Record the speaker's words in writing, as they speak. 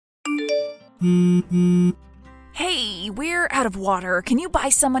Hey, we're out of water. Can you buy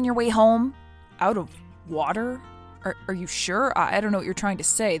some on your way home? Out of water? Are you sure? I don't know what you're trying to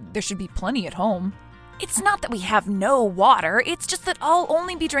say. There should be plenty at home. It's not that we have no water. It's just that I'll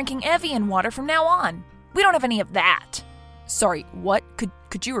only be drinking Evian water from now on. We don't have any of that. Sorry, what?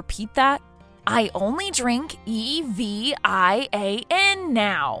 Could you repeat that? I only drink Evian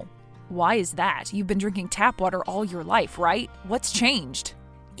now. Why is that? You've been drinking tap water all your life, right? What's changed?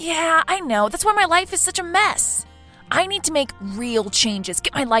 Yeah, I know. That's why my life is such a mess. I need to make real changes,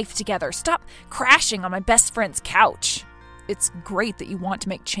 get my life together, stop crashing on my best friend's couch. It's great that you want to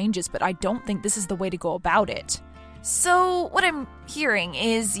make changes, but I don't think this is the way to go about it. So, what I'm hearing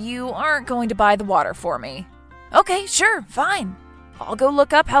is you aren't going to buy the water for me. Okay, sure, fine. I'll go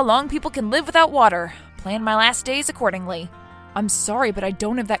look up how long people can live without water. Plan my last days accordingly. I'm sorry, but I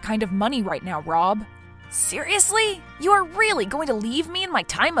don't have that kind of money right now, Rob. Seriously? You are really going to leave me in my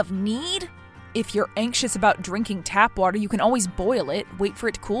time of need? If you're anxious about drinking tap water, you can always boil it, wait for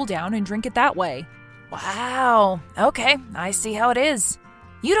it to cool down, and drink it that way. Wow. Okay, I see how it is.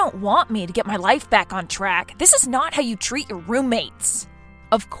 You don't want me to get my life back on track. This is not how you treat your roommates.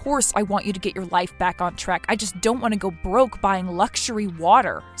 Of course I want you to get your life back on track. I just don't want to go broke buying luxury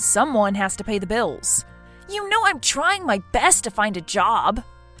water. Someone has to pay the bills. You know I'm trying my best to find a job.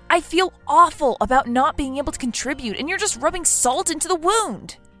 I feel awful about not being able to contribute, and you're just rubbing salt into the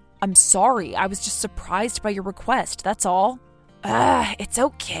wound. I'm sorry. I was just surprised by your request, that's all. It's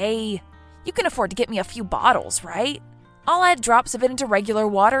okay. You can afford to get me a few bottles, right? I'll add drops of it into regular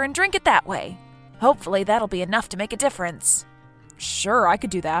water and drink it that way. Hopefully that'll be enough to make a difference. Sure, I could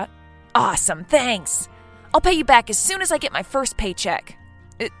do that. Awesome, thanks. I'll pay you back as soon as I get my first paycheck.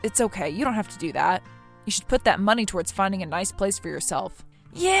 It's okay, you don't have to do that. You should put that money towards finding a nice place for yourself.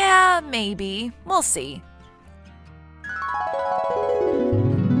 Yeah, maybe. We'll see.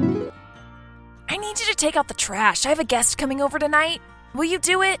 I need you to take out the trash. I have a guest coming over tonight. Will you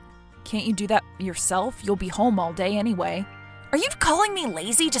do it? Can't you do that yourself? You'll be home all day anyway. Are you calling me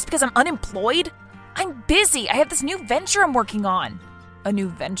lazy just because I'm unemployed? I'm busy. I have this new venture I'm working on. A new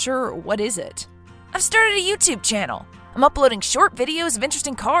venture? What is it? I've started a YouTube channel. I'm uploading short videos of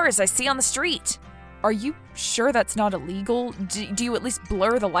interesting cars I see on the street. Are you sure that's not illegal? Do you at least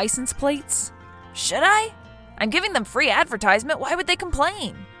blur the license plates? Should I? I'm giving them free advertisement. Why would they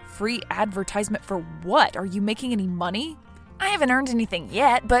complain? Free advertisement for what? Are you making any money? I haven't earned anything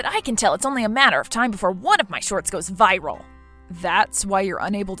yet, but I can tell it's only a matter of time before one of my shorts goes viral. That's why you're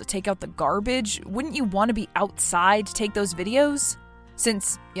unable to take out the garbage? Wouldn't you want to be outside to take those videos?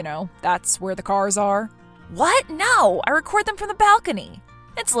 Since, that's where the cars are. What? No, I record them from the balcony.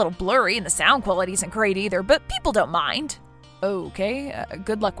 It's a little blurry and the sound quality isn't great either, but people don't mind. Okay,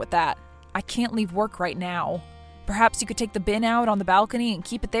 good luck with that. I can't leave work right now. Perhaps you could take the bin out on the balcony and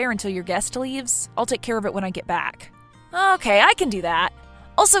keep it there until your guest leaves? I'll take care of it when I get back. Okay, I can do that.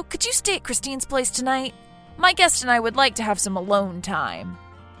 Also, could you stay at Christine's place tonight? My guest and I would like to have some alone time.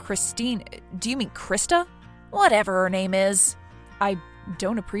 Christine? Do you mean Krista? Whatever her name is. I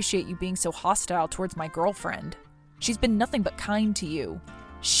don't appreciate you being so hostile towards my girlfriend. She's been nothing but kind to you.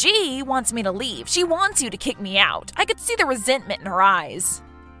 She wants me to leave. She wants you to kick me out. I could see the resentment in her eyes.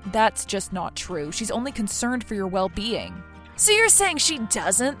 That's just not true. She's only concerned for your well-being. So you're saying she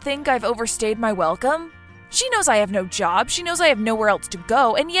doesn't think I've overstayed my welcome? She knows I have no job, she knows I have nowhere else to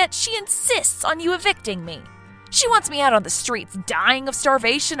go, and yet she insists on you evicting me. She wants me out on the streets, dying of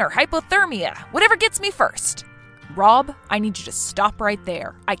starvation or hypothermia, whatever gets me first. Rob, I need you to stop right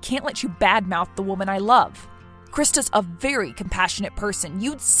there. I can't let you badmouth the woman I love. Krista's a very compassionate person.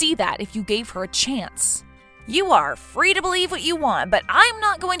 You'd see that if you gave her a chance. You are free to believe what you want, but I'm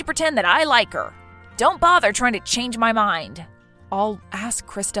not going to pretend that I like her. Don't bother trying to change my mind. I'll ask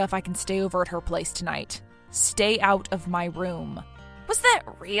Krista if I can stay over at her place tonight. Stay out of my room. Was that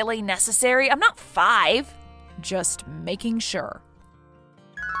really necessary? I'm not 5. Just making sure.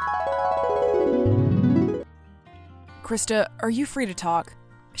 Krista, are you free to talk?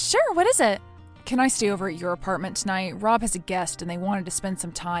 Sure, what is it? Can I stay over at your apartment tonight? Rob has a guest and they wanted to spend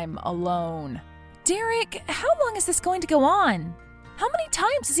some time alone. Derek, how long is this going to go on? How many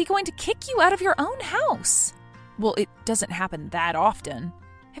times is he going to kick you out of your own house? Well, it doesn't happen that often.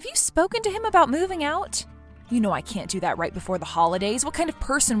 Have you spoken to him about moving out? You know I can't do that right before the holidays. What kind of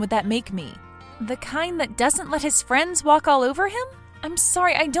person would that make me? The kind that doesn't let his friends walk all over him? I'm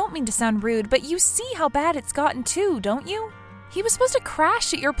sorry, I don't mean to sound rude, but you see how bad it's gotten too, don't you? He was supposed to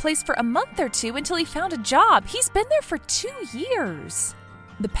crash at your place for a month or 2 until he found a job. He's been there for 2 years.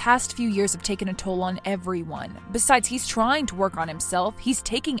 The past few years have taken a toll on everyone. Besides, he's trying to work on himself. He's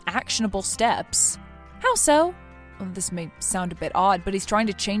taking actionable steps. How so? Well, this may sound a bit odd, but he's trying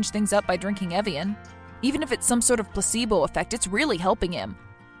to change things up by drinking Evian. Even if it's some sort of placebo effect, it's really helping him.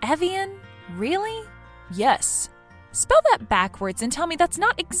 Evian? Really? Yes. Spell that backwards and tell me that's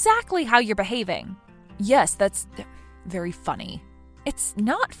not exactly how you're behaving. Yes, that's very funny. It's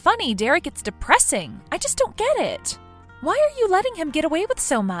not funny, Derek. It's depressing. I just don't get it. Why are you letting him get away with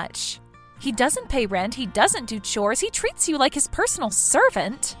so much? He doesn't pay rent. He doesn't do chores. He treats you like his personal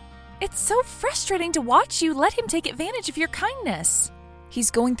servant. It's so frustrating to watch you let him take advantage of your kindness.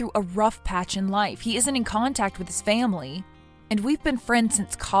 He's going through a rough patch in life. He isn't in contact with his family. And we've been friends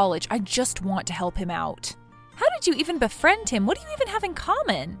since college. I just want to help him out. How did you even befriend him? What do you even have in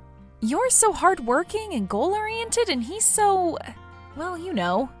common? You're so hardworking and goal-oriented, and he's so... well, you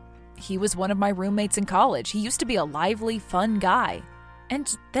know. He was one of my roommates in college. He used to be a lively, fun guy.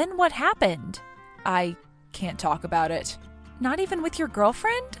 And then what happened? I can't talk about it. Not even with your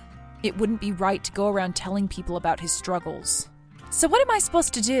girlfriend? It wouldn't be right to go around telling people about his struggles. So what am I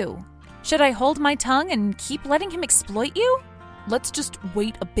supposed to do? Should I hold my tongue and keep letting him exploit you? Let's just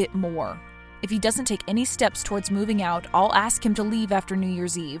wait a bit more. If he doesn't take any steps towards moving out, I'll ask him to leave after New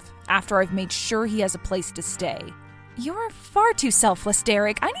Year's Eve, after I've made sure he has a place to stay. You're far too selfless,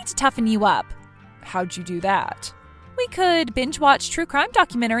 Derek. I need to toughen you up. How'd you do that? We could binge-watch true crime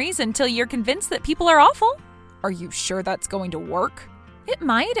documentaries until you're convinced that people are awful. Are you sure that's going to work? It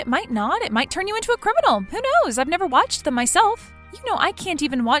might not. It might turn you into a criminal. Who knows? I've never watched them myself. You know, I can't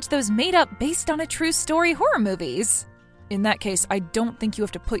even watch those made-up, based-on-a-true-story horror movies. In that case, I don't think you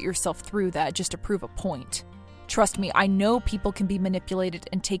have to put yourself through that just to prove a point. Trust me, I know people can be manipulated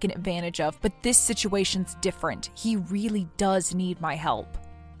and taken advantage of, but this situation's different. He really does need my help.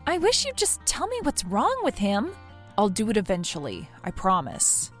 I wish you'd just tell me what's wrong with him. I'll do it eventually, I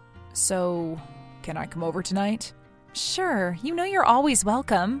promise. So, can I come over tonight? Sure, you know you're always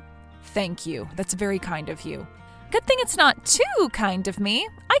welcome. Thank you, that's very kind of you. Good thing it's not too kind of me.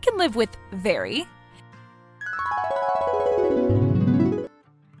 I can live with very.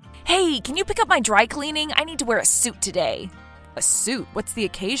 Hey, can you pick up my dry cleaning? I need to wear a suit today. A suit? What's the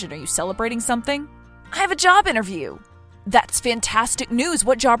occasion? Are you celebrating something? I have a job interview. That's fantastic news.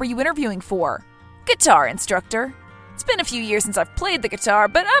 What job are you interviewing for? Guitar instructor. It's been a few years since I've played the guitar,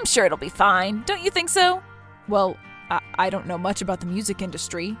 but I'm sure it'll be fine. Don't you think so? Well, I don't know much about the music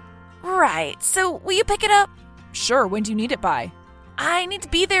industry. Right, so will you pick it up? Sure, when do you need it by? I need to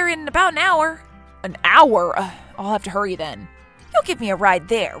be there in about an hour. An hour? I'll have to hurry then. You'll give me a ride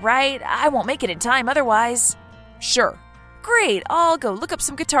there, right? I won't make it in time otherwise. Sure. Great, I'll go look up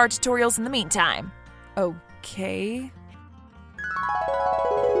some guitar tutorials in the meantime. Okay.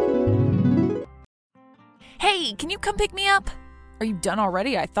 Hey, can you come pick me up? Are you done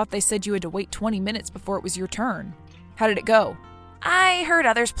already? I thought they said you had to wait 20 minutes before it was your turn. How did it go? I heard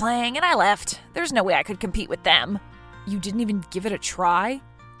others playing and I left. There's no way I could compete with them. You didn't even give it a try?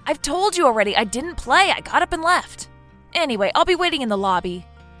 I've told you already, I didn't play. I got up and left. Anyway, I'll be waiting in the lobby.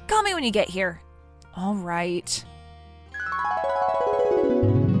 Call me when you get here. All right.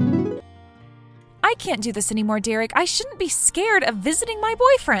 I can't do this anymore, Derek. I shouldn't be scared of visiting my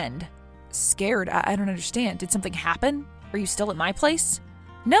boyfriend. Scared? I don't understand. Did something happen? Are you still at my place?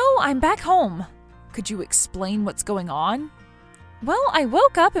 No, I'm back home. Could you explain what's going on? Well, I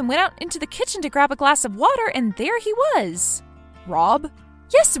woke up and went out into the kitchen to grab a glass of water, and there he was. Rob?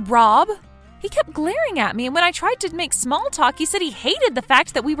 Yes, Rob. He kept glaring at me, and when I tried to make small talk, he said he hated the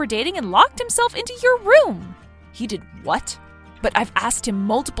fact that we were dating and locked himself into your room. He did what? But I've asked him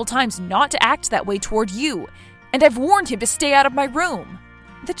multiple times not to act that way toward you, and I've warned him to stay out of my room.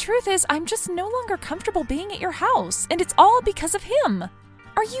 The truth is, I'm just no longer comfortable being at your house, and it's all because of him.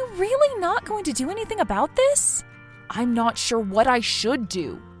 Are you really not going to do anything about this? I'm not sure what I should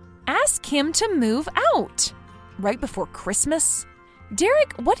do. Ask him to move out. Right before Christmas?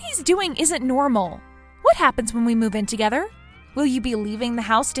 Derek, what he's doing isn't normal. What happens when we move in together? Will you be leaving the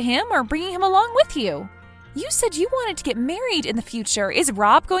house to him or bringing him along with you? You said you wanted to get married in the future. Is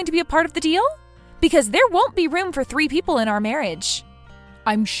Rob going to be a part of the deal? Because there won't be room for 3 people in our marriage.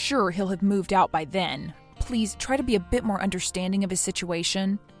 I'm sure he'll have moved out by then. Please try to be a bit more understanding of his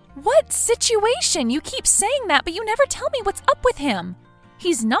situation. What situation? You keep saying that, but you never tell me what's up with him.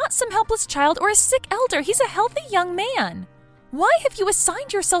 He's not some helpless child or a sick elder. He's a healthy young man. Why have you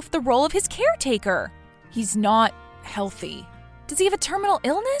assigned yourself the role of his caretaker? He's not healthy. Does he have a terminal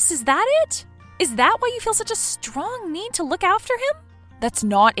illness? Is that it? Is that why you feel such a strong need to look after him? That's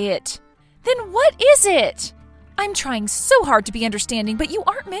not it. Then what is it? I'm trying so hard to be understanding, but you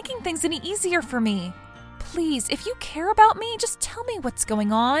aren't making things any easier for me. Please, if you care about me, just tell me what's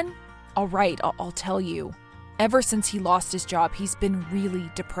going on. All right, I'll tell you. Ever since he lost his job, he's been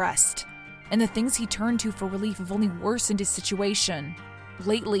really depressed. And the things he turned to for relief have only worsened his situation.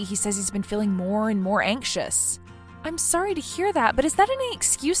 Lately, he says he's been feeling more and more anxious. I'm sorry to hear that, but is that any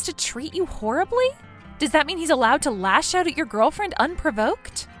excuse to treat you horribly? Does that mean he's allowed to lash out at your girlfriend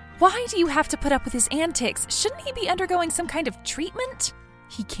unprovoked? Why do you have to put up with his antics? Shouldn't he be undergoing some kind of treatment?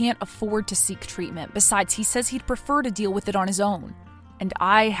 He can't afford to seek treatment. Besides, he says he'd prefer to deal with it on his own. And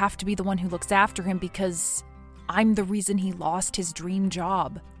I have to be the one who looks after him because I'm the reason he lost his dream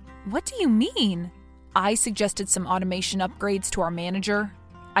job. What do you mean? I suggested some automation upgrades to our manager.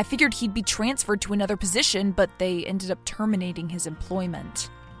 I figured he'd be transferred to another position, but they ended up terminating his employment.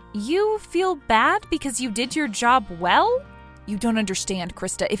 You feel bad because you did your job well? You don't understand,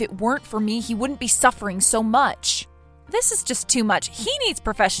 Krista. If it weren't for me, he wouldn't be suffering so much. This is just too much. He needs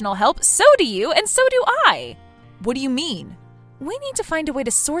professional help, so do you, and so do I. What do you mean? We need to find a way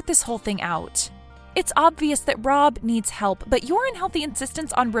to sort this whole thing out. It's obvious that Rob needs help, but your unhealthy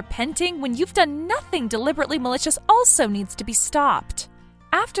insistence on repenting when you've done nothing deliberately malicious also needs to be stopped.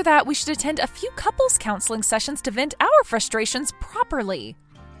 After that, we should attend a few couples counseling sessions to vent our frustrations properly.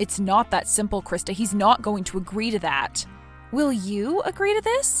 It's not that simple, Krista. He's not going to agree to that. Will you agree to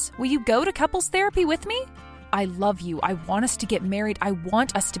this? Will you go to couples therapy with me? I love you. I want us to get married. I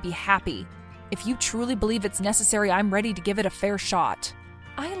want us to be happy. If you truly believe it's necessary, I'm ready to give it a fair shot.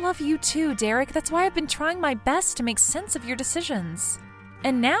 I love you too, Derek. That's why I've been trying my best to make sense of your decisions.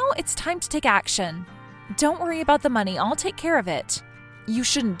 And now it's time to take action. Don't worry about the money. I'll take care of it. You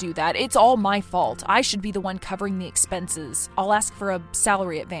shouldn't do that. It's all my fault. I should be the one covering the expenses. I'll ask for a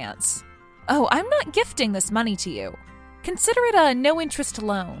salary advance. Oh, I'm not gifting this money to you. Consider it a no-interest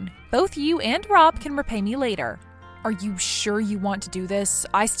loan. Both you and Rob can repay me later. Are you sure you want to do this?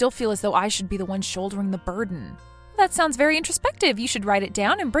 I still feel as though I should be the one shouldering the burden. That sounds very introspective. You should write it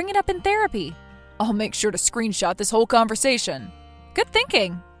down and bring it up in therapy. I'll make sure to screenshot this whole conversation. Good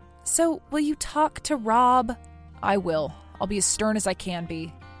thinking. So, will you talk to Rob? I will. I'll be as stern as I can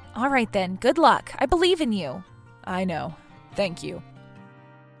be. All right then. Good luck. I believe in you. I know. Thank you.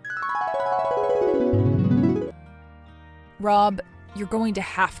 Rob, you're going to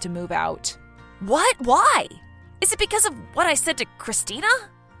have to move out. What? Why? Is it because of what I said to Christina?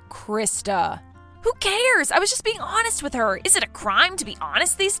 Krista. Who cares? I was just being honest with her. Is it a crime to be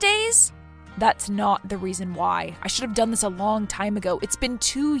honest these days? That's not the reason why. I should have done this a long time ago. It's been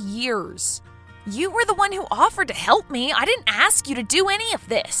 2 years. You were the one who offered to help me. I didn't ask you to do any of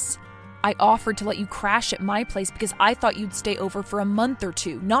this. I offered to let you crash at my place because I thought you'd stay over for a month or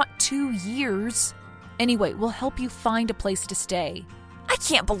two, not 2 years. Anyway, we'll help you find a place to stay. I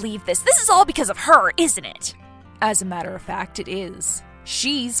can't believe this. This is all because of her, isn't it? As a matter of fact, it is.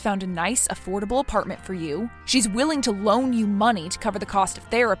 She's found a nice, affordable apartment for you. She's willing to loan you money to cover the cost of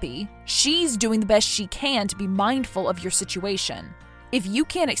therapy. She's doing the best she can to be mindful of your situation. If you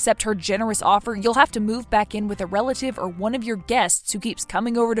can't accept her generous offer, you'll have to move back in with a relative or one of your guests who keeps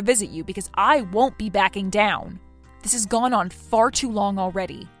coming over to visit you because I won't be backing down. This has gone on far too long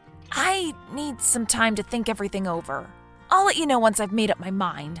already. I need some time to think everything over. I'll let you know once I've made up my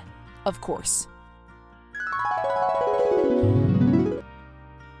mind. Of course.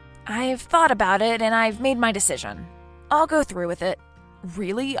 I've thought about it and I've made my decision. I'll go through with it.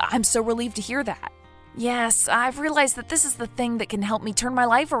 Really? I'm so relieved to hear that. Yes, I've realized that this is the thing that can help me turn my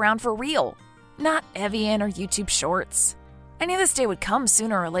life around for real. Not Evian or YouTube Shorts. I knew this day would come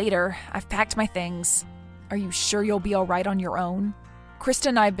sooner or later. I've packed my things. Are you sure you'll be all right on your own? Krista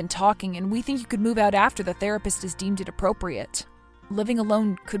and I have been talking, and we think you could move out after the therapist has deemed it appropriate. Living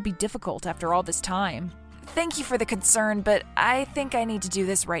alone could be difficult after all this time. Thank you for the concern, but I think I need to do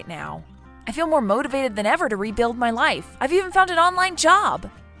this right now. I feel more motivated than ever to rebuild my life. I've even found an online job.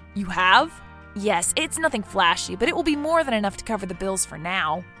 You have? Yes, it's nothing flashy, but it will be more than enough to cover the bills for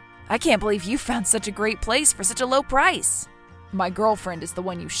now. I can't believe you found such a great place for such a low price. My girlfriend is the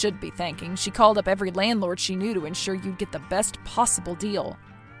one you should be thanking. She called up every landlord she knew to ensure you'd get the best possible deal.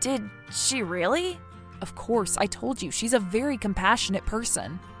 Did she really? Of course, I told you, she's a very compassionate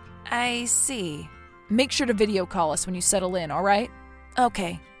person. I see. Make sure to video call us when you settle in, all right?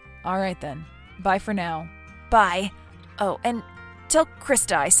 Okay. All right then. Bye for now. Bye. Oh, and tell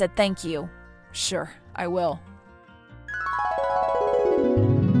Krista I said thank you. Sure, I will.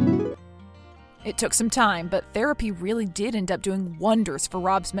 It took some time, but therapy really did end up doing wonders for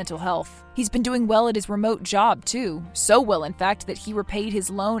Rob's mental health. He's been doing well at his remote job, too. So well, in fact, that he repaid his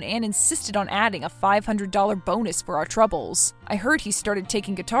loan and insisted on adding a $500 bonus for our troubles. I heard he started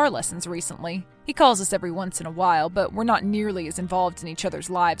taking guitar lessons recently. He calls us every once in a while, but we're not nearly as involved in each other's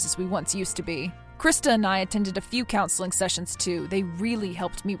lives as we once used to be. Krista and I attended a few counseling sessions, too. They really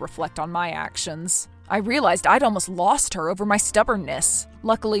helped me reflect on my actions. I realized I'd almost lost her over my stubbornness.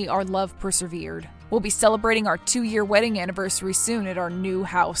 Luckily, our love persevered. We'll be celebrating our 2-year wedding anniversary soon at our new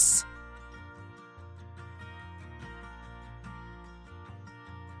house.